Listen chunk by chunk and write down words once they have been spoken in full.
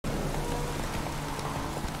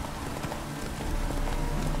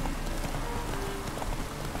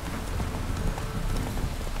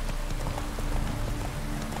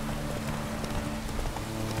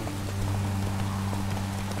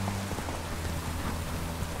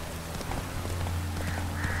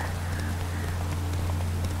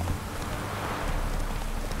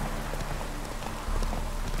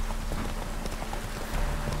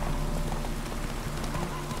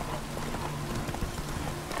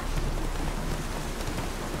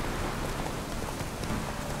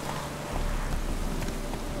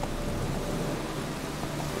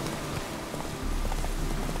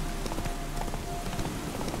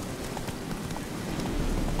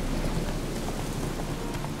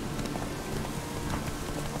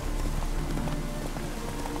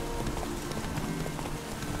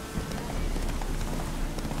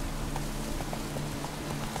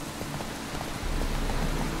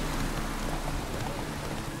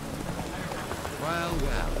Well,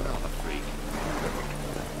 another freak.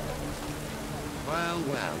 Well,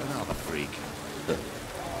 another freak.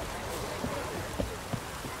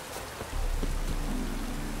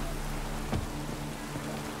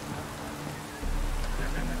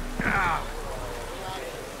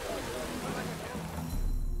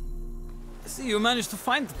 See, you managed to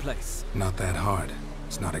find the place. Not that hard.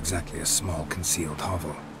 It's not exactly a small, concealed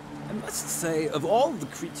hovel. I must say, of all the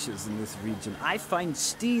creatures in this region, I find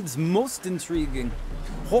steeds most intriguing.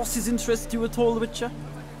 Horses interest you at all, Witcher?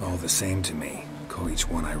 All the same to me. Call each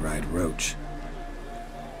one I ride Roach.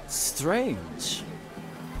 Strange.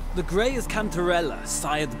 The grey is Cantarella,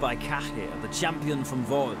 sired by Cahir, the champion from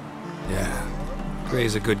Vol. Yeah.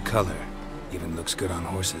 Gray's a good color. Even looks good on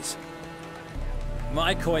horses.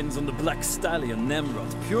 My coin's on the Black Stallion,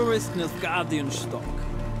 Nemrod, purest Nilfgaardian stock.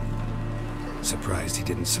 Surprised he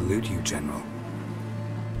didn't salute you, General.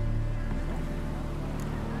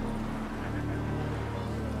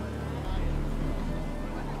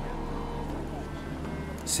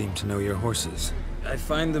 Seem to know your horses. I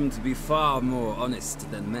find them to be far more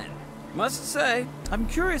honest than men. Must say, I'm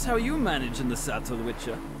curious how you manage in the saddle,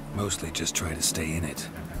 Witcher. Mostly just try to stay in it.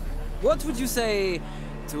 What would you say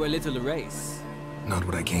to a little race? Not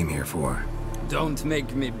what I came here for. Don't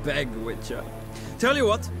make me beg, Witcher. Tell you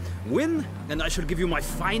what, win, and I shall give you my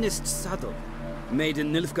finest saddle, made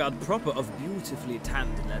in Nilfgaard proper of beautifully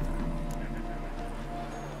tanned leather.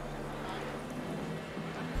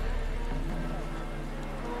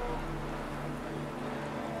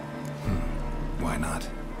 Why not?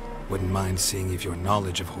 Wouldn't mind seeing if your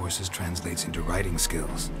knowledge of horses translates into riding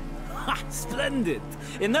skills. Ha! Splendid!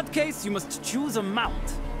 In that case, you must choose a mount.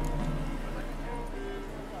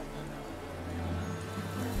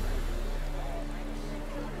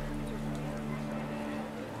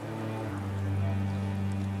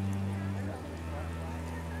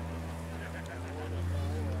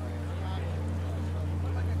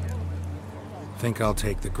 Think I'll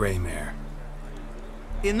take the gray mare.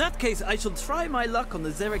 In that case, I shall try my luck on the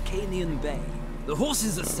Zeracanian Bay. The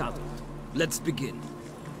horses are saddled. Let's begin.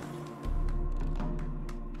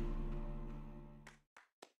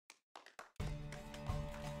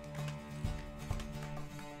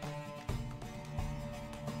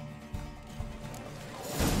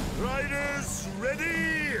 Riders,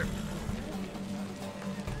 ready!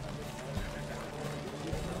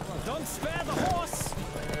 Don't spare the horse!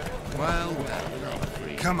 Well, another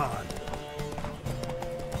freak. Come on.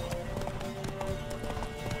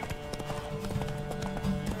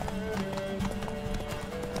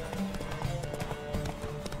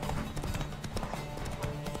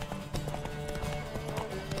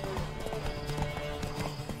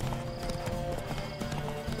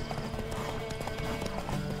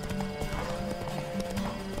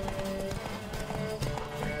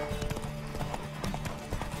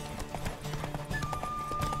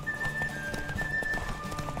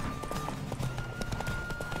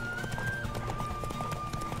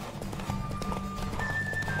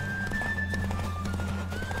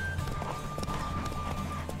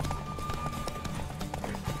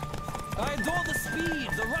 I adore the speed,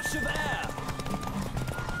 the rush of air.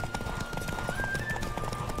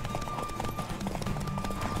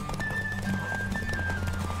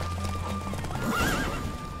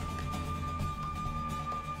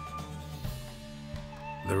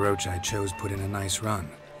 The Roach I chose put in a nice run.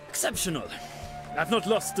 Exceptional. I've not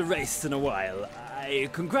lost a race in a while. I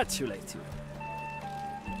congratulate you.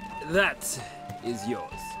 That is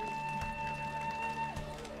yours.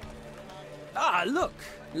 Ah, look!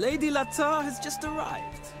 Lady Latar has just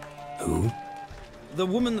arrived. Who? The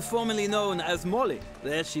woman formerly known as Molly.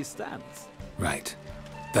 There she stands. Right.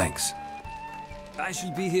 Thanks. I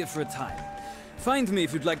shall be here for a time. Find me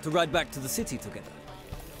if you'd like to ride back to the city together.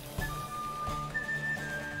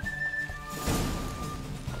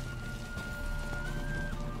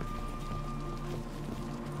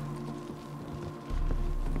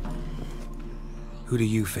 Who do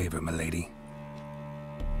you favor, milady?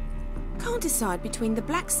 Can't decide between the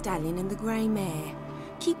Black Stallion and the Grey Mare.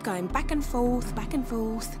 Keep going back and forth, back and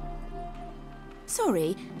forth.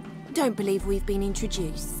 Sorry, don't believe we've been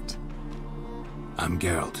introduced. I'm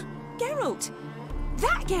Geralt. Geralt!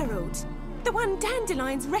 That Geralt! The one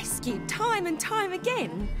Dandelion's rescued time and time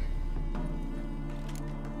again.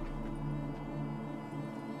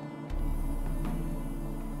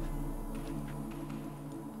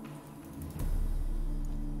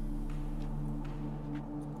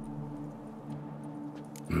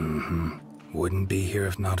 Wouldn't be here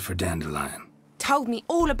if not for Dandelion. Told me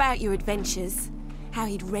all about your adventures. How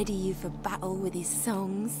he'd ready you for battle with his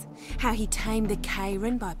songs. How he tamed the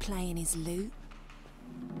Kairan by playing his lute.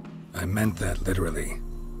 I meant that literally.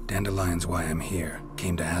 Dandelion's why I'm here.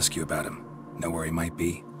 Came to ask you about him. Know where he might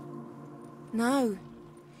be? No.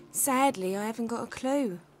 Sadly, I haven't got a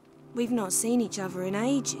clue. We've not seen each other in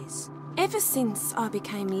ages. Ever since I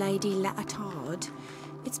became Lady Latard,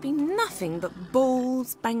 it's been nothing but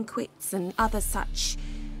balls, banquets and other such...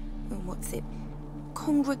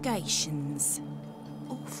 congregations.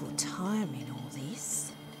 Awful tiring, all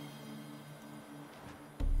this.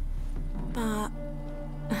 But...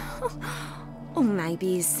 or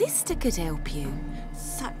maybe his sister could help you.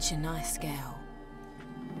 Such a nice girl.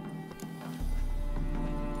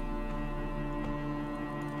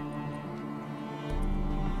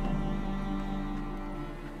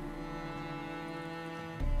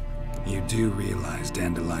 You do realize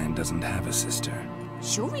Dandelion doesn't have a sister?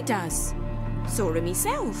 Sure he does. Saw him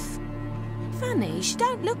myself. Funny, she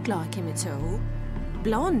don't look like him at all.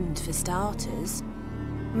 Blonde, for starters.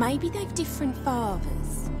 Maybe they've different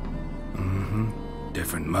fathers. Mm-hmm.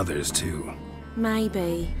 Different mothers, too.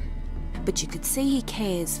 Maybe. But you could see he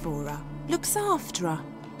cares for her. Looks after her.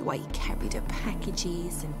 The way he carried her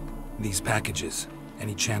packages and... These packages,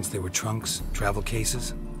 any chance they were trunks, travel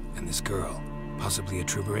cases? And this girl, possibly a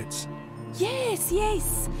Truberitz? Yes,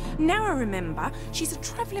 yes. Now I remember. She's a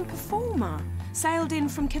travelling performer. Sailed in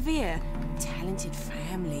from Kavir. Talented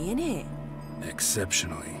family, innit?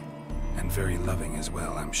 Exceptionally. And very loving as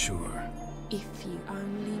well, I'm sure. If you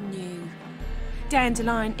only knew.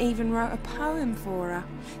 Dandelion even wrote a poem for her.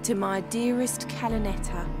 To my dearest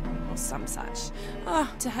Calinetta. Or some such. Oh,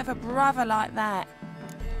 to have a brother like that.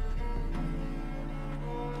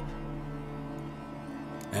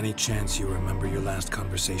 Any chance you remember your last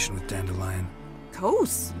conversation with Dandelion?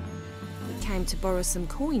 Course. We came to borrow some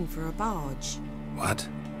coin for a barge. What?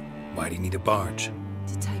 Why do you need a barge?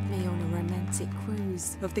 To take me on a romantic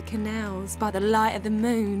cruise of the canals by the light of the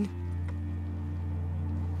moon.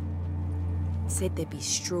 Said there'd be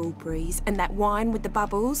strawberries and that wine with the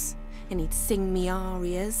bubbles, and he'd sing me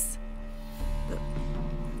arias. But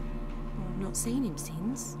I've not seen him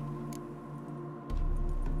since.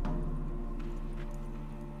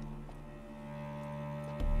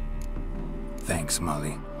 Thanks,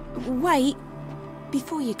 Molly. Wait,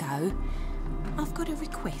 before you go, I've got a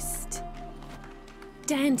request.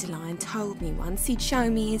 Dandelion told me once he'd show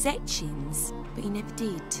me his etchings, but he never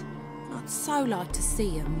did. I'd so like to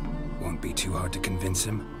see them. Won't be too hard to convince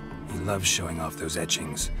him. He loves showing off those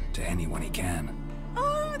etchings to anyone he can.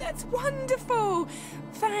 Oh, that's wonderful!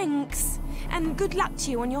 Thanks, and good luck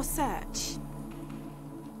to you on your search.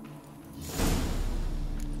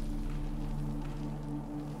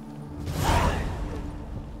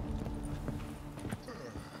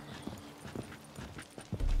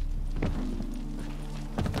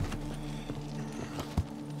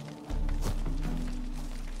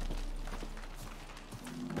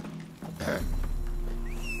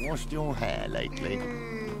 Washed your hair lately?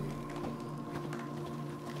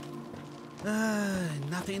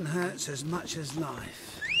 Nothing hurts as much as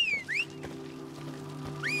life.